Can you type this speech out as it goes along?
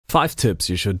5 tips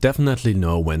you should definitely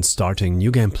know when starting New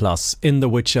Game Plus in The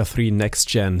Witcher 3 Next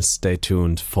Gen. Stay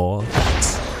tuned for that.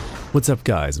 What's up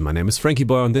guys, my name is Franky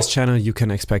Boy. On this channel you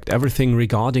can expect everything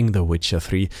regarding The Witcher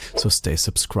 3, so stay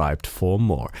subscribed for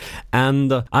more.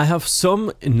 And I have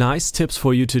some nice tips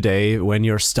for you today when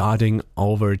you're starting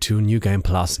over to New Game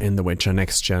Plus in The Witcher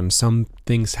Next Gen. Some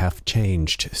things have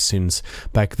changed since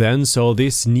back then, so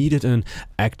this needed an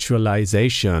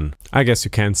actualization. I guess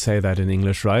you can't say that in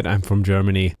English, right? I'm from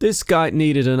Germany. This guide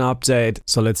needed an update,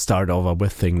 so let's start over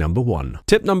with thing number 1.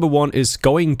 Tip number 1 is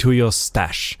going to your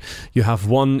stash. You have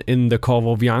one in the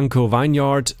Corvo Bianco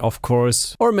vineyard, of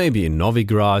course, or maybe in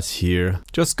Novigrad here.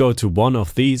 Just go to one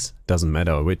of these, doesn't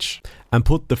matter which, and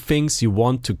put the things you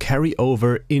want to carry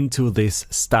over into this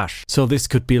stash. So this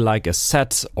could be like a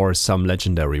set or some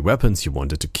legendary weapons you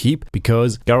wanted to keep,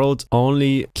 because Geralt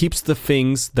only keeps the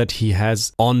things that he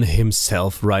has on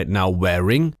himself right now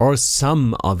wearing, or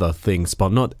some other things,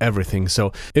 but not everything.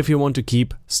 So if you want to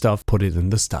keep stuff, put it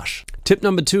in the stash. Tip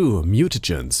number 2,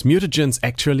 mutagens. Mutagens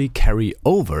actually carry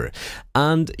over,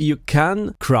 and you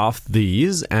can craft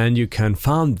these and you can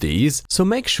farm these, so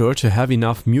make sure to have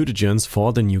enough mutagens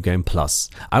for the New Game Plus.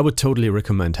 I would totally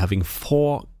recommend having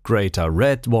 4 greater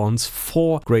red ones,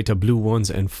 4 greater blue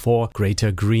ones, and 4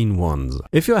 greater green ones.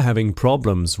 If you're having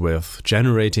problems with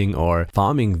generating or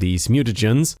farming these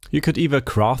mutagens, you could either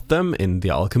craft them in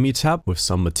the alchemy tab with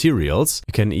some materials.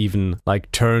 You can even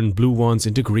like turn blue ones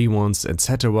into green ones,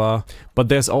 etc. But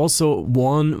there's also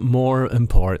one more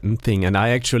important thing, and I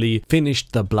actually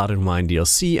finished the Blood and Wine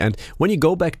DLC, and when you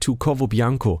go back to Corvo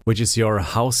Bianco, which is your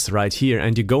house right here,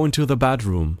 and you go into the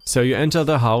bedroom, so you enter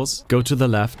the house, go to the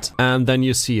left, and then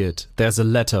you see it. There's a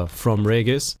letter from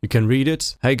Regis. You can read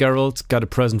it. Hey Geralt, got a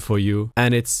present for you.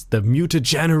 And it's the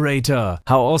mutagenerator.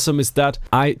 How awesome is that?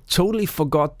 I totally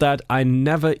forgot that. I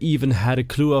never even had a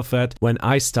clue of that when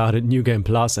I started New Game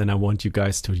Plus, and I want you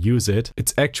guys to use it.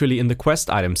 It's actually in the quest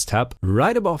items tab,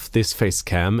 right above this face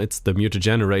cam. It's the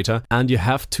mutagenerator, and you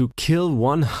have to kill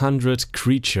 100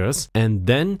 creatures, and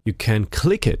then you can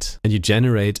click it and you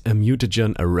generate a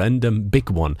mutagen, a random big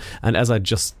one. And as I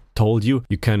just told you,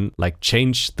 you can like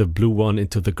change the blue one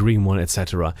into the green one,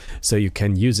 etc. So you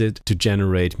can use it to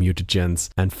generate mutagens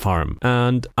and farm.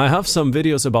 And I have some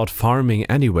videos about farming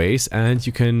anyways, and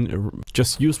you can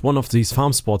just use one of these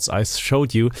farm spots I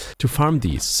showed you to farm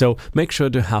these. So make sure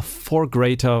to have 4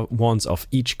 greater ones of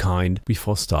each kind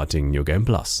before starting New Game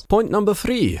Plus. Point number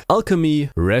 3, alchemy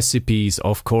recipes,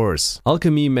 of course.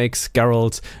 Alchemy makes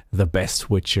Geralt the best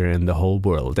witcher in the whole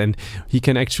world, and he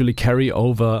can actually carry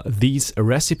over these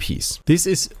recipes. This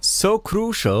is so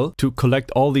crucial to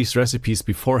collect all these recipes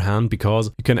beforehand,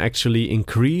 because you can actually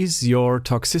increase your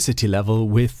toxicity level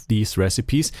with these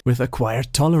recipes with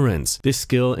acquired tolerance. This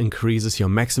skill increases your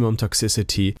maximum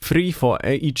toxicity 3 for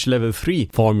each level 3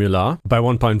 formula by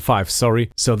 1.5,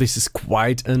 sorry. So this is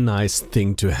quite a nice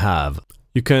thing to have.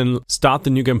 You can start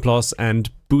the New Game Plus and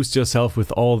boost yourself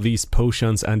with all these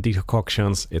potions and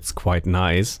decoctions. It's quite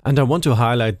nice. And I want to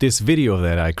highlight this video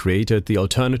that I created, the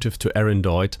alternative to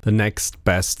Erendoit, the next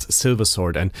best silver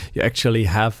sword. And you actually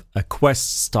have a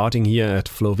quest starting here at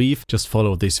Floviv. Just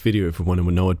follow this video if you want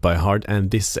to know it by heart.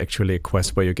 And this is actually a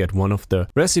quest where you get one of the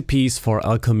recipes for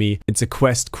alchemy. It's a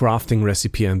quest crafting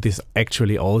recipe, and this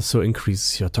actually also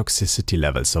increases your toxicity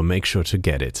level, so make sure to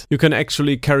get it. You can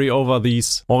actually carry over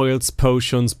these oils,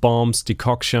 potions, bombs,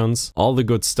 decoctions, all the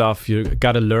good stuff. You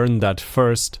gotta learn that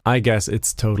first. I guess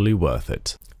it's totally worth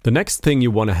it. The next thing you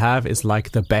want to have is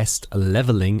like the best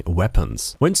leveling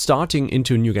weapons. When starting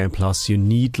into New Game Plus, you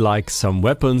need like some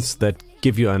weapons that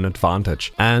give you an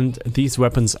advantage, and these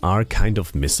weapons are kind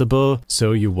of missable,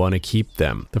 so you want to keep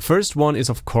them. The first one is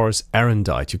of course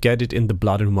Erendoit. You get it in the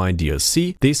Blood and Wine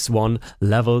DLC. This one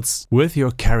levels with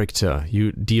your character.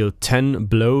 You deal 10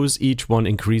 blows, each one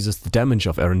increases the damage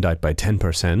of Erendoit by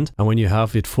 10%, and when you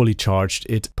have it fully charged,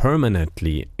 it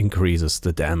permanently increases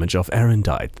the damage of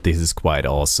Erendoit. This is quite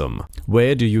awesome.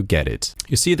 Where do you get it?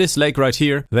 You see this lake right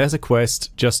here? There's a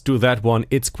quest, just do that one.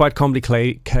 It's quite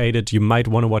complicated. You might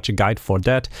want to watch a guide for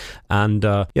that, and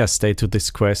yeah, stay to this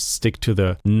quest, stick to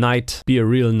the knight, be a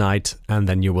real knight, and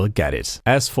then you will get it.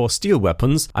 As for steel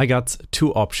weapons, I got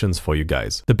 2 options for you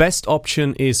guys. The best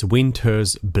option is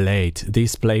Winter's Blade.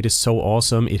 This blade is so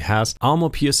awesome. It has armor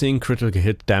piercing, critical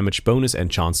hit damage bonus, and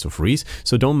chance to freeze,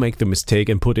 so don't make the mistake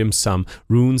and put in some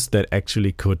runes that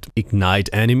actually could ignite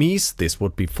enemies. This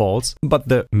would be false, but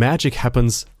the magic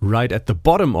happens right at the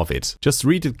bottom of it. Just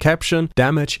read the caption: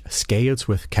 damage scales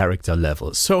with character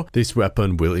level. So this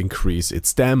weapon will increase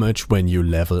its damage when you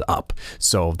level up.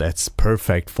 So that's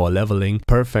perfect for leveling,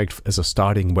 perfect as a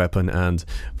starting weapon, and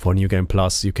for New Game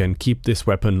Plus you can keep this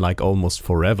weapon like almost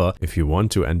forever if you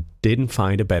want to and didn't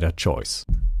find a better choice.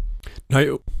 Now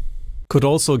you could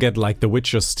also get like the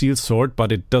Witcher's Steel Sword,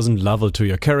 but it doesn't level to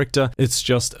your character. It's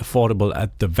just affordable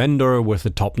at the vendor with the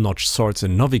top-notch swords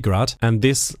in Novigrad, and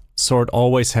this sword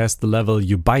always has the level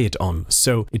you buy it on.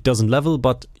 So it doesn't level,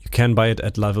 but you can buy it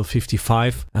at level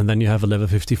 55, and then you have a level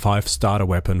 55 starter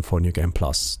weapon for New Game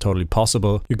Plus. Totally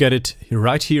possible. You get it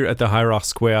right here at the Hierarch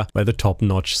Square where the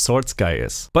top-notch swords guy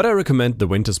is. But I recommend the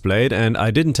Winter's Blade, and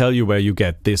I didn't tell you where you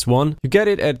get this one. You get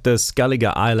it at the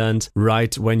Skellige Island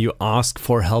right when you ask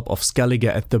for help of Skellige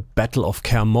at the Battle of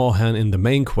Kaer Morhen in the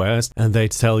main quest, and they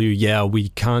tell you, yeah, we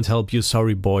can't help you,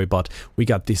 sorry boy, but we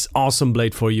got this awesome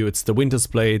blade for you. It's the Winter's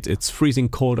Blade. It's freezing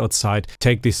cold outside.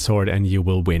 Take this sword and you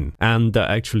will win. And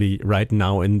actually right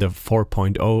now in the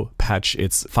 4.0 patch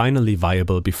it's finally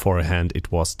viable. Beforehand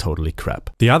it was totally crap.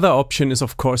 The other option is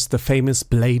of course the famous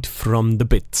blade from the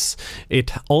bits.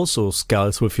 It also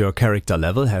scales with your character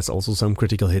level, has also some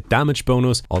critical hit damage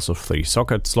bonus, also 3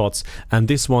 socket slots, and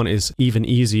this one is even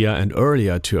easier and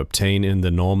earlier to obtain in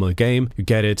the normal game. You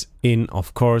get it in,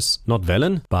 of course, not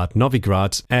Velen, but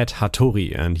Novigrad at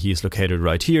Hattori, and he is located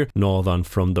right here, northern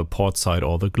from the port side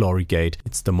or the Glory Gate.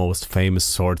 It's the most famous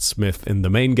swordsmith in the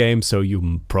main game, so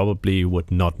you probably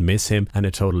would not miss him, and I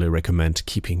totally recommend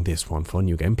keeping this one for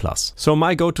New Game Plus. So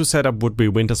my go-to setup would be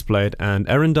Winter's Blade and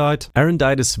Erendite.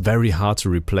 Erendite is very hard to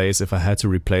replace. If I had to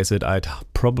replace it, I'd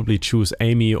probably choose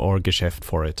Amy or Geschäft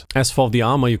for it. As for the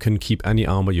armor, you can keep any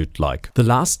armor you'd like. The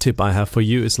last tip I have for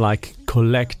you is like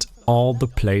collect all the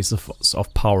places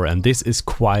of power, and this is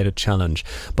quite a challenge,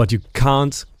 but you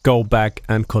can't go back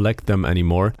and collect them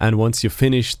anymore, and once you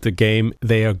finish the game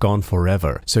they are gone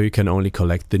forever, so you can only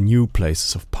collect the new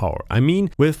places of power. I mean,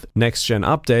 with next gen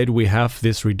update we have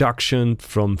this reduction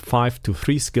from 5 to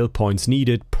 3 skill points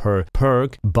needed per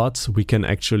perk, but we can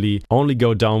actually only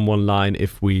go down one line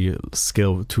if we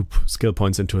skill 2 skill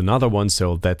points into another one,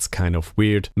 so that's kind of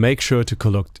weird. Make sure to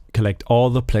collect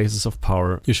all the places of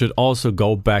power. You should also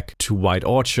go back to White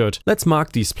Orchard. Let's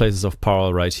mark these places of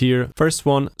power right here. First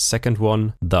one, second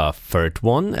one, the third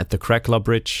one at the Crackler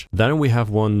Bridge. Then we have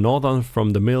one northern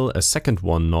from the mill, a second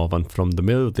one northern from the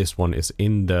mill. This one is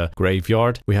in the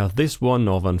graveyard. We have this one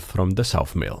northern from the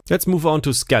south mill. Let's move on to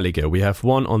Skellige. We have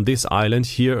one on this island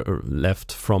here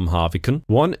left from Harviken.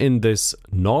 One in this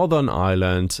northern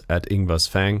island at Ingvar's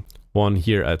Fang. One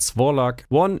here at Svorlag,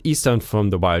 one eastern from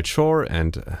the Wild Shore,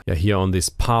 and here on this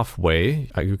pathway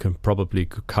you can probably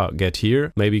get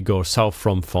here, maybe go south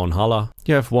from Faunhalla.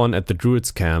 You have one at the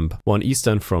Druids camp, one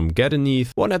eastern from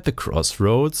Gedeneath, one at the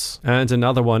Crossroads, and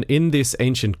another one in this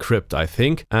ancient crypt I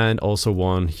think, and also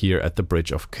one here at the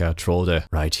bridge of Kertrolde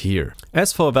right here.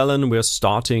 As for Velen, we're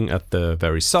starting at the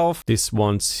very south. This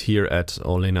one's here at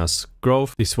Olena's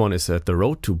Grove. This one is at the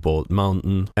Road to Bold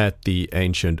Mountain at the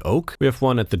Ancient Oak. We have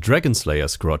one at the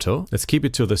Dragonslayer's Grotto. Let's keep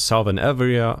it to the southern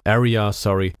area,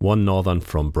 one northern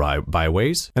from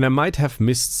Byways. And I might have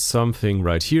missed something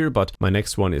right here, but my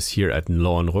next one is here at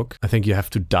Lorenruk. I think you have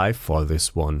to dive for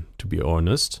this one, to be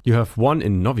honest. You have one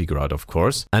in Novigrad, of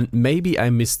course, and maybe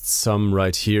I missed some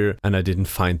right here and I didn't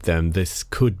find them. This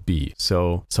could be,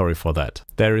 so sorry for that.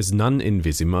 There is none in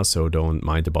Vizima, so don't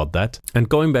mind about that. And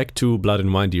going back to Blood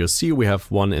and Wine DLC, we have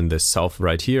one in the south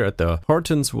right here at the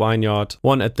Hortons Vineyard,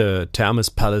 one at the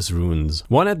Thermes Palace Ruins,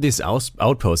 one at this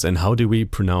outpost, and how do we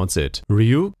pronounce it?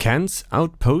 Ryukan's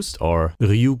Outpost or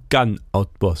Ryukan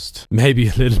Outpost? Maybe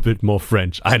a little bit more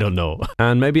French, I don't know.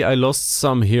 And maybe I lost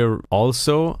some here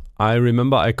also. I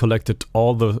remember I collected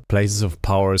all the places of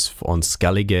powers on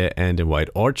Skellige and in White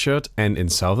Orchard and in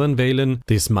Southern Valen.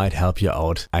 This might help you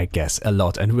out, I guess, a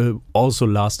lot, and will also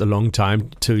last a long time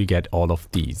till you get all of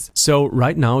these. So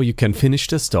right now you can finish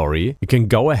the story. You can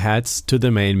go ahead to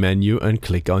the main menu and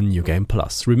click on New Game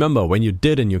Plus. Remember, when you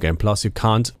did a New Game Plus, you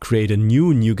can't create a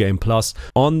New Game Plus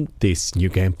on this New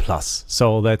Game Plus.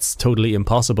 So that's totally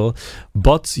impossible,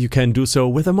 but you can do so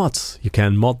with a mod. You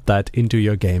can mod that into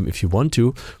your game if you want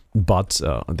to, but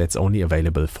that's only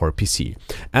available for PC.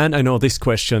 And I know this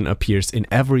question appears in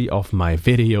every of my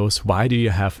videos. Why do you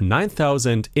have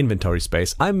 9000 inventory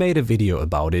space? I made a video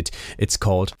about it. It's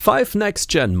called 5 next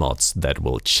gen mods that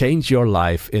will change your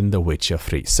life in The Witcher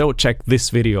 3. So check this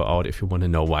video out if you want to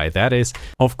know why that is.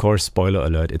 Of course, spoiler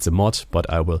alert, it's a mod, but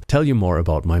I will tell you more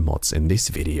about my mods in this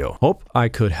video. Hope I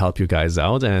could help you guys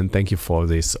out, and thank you for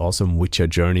this awesome Witcher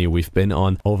journey we've been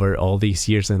on over all these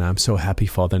years, and I'm so happy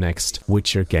for the next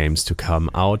Witcher game games to come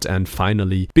out and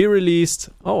finally be released.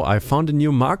 Oh, I found a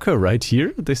new marker right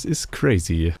here. This is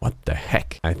crazy. What the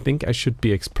heck? I think I should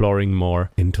be exploring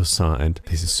more into Sun, and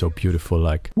this is so beautiful,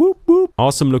 like whoop whoop.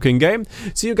 Awesome looking game.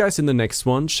 See you guys in the next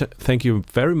one. Thank you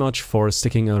very much for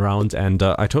sticking around, and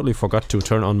I totally forgot to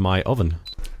turn on my oven.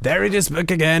 There it is back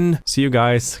again. See you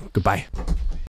guys. Goodbye.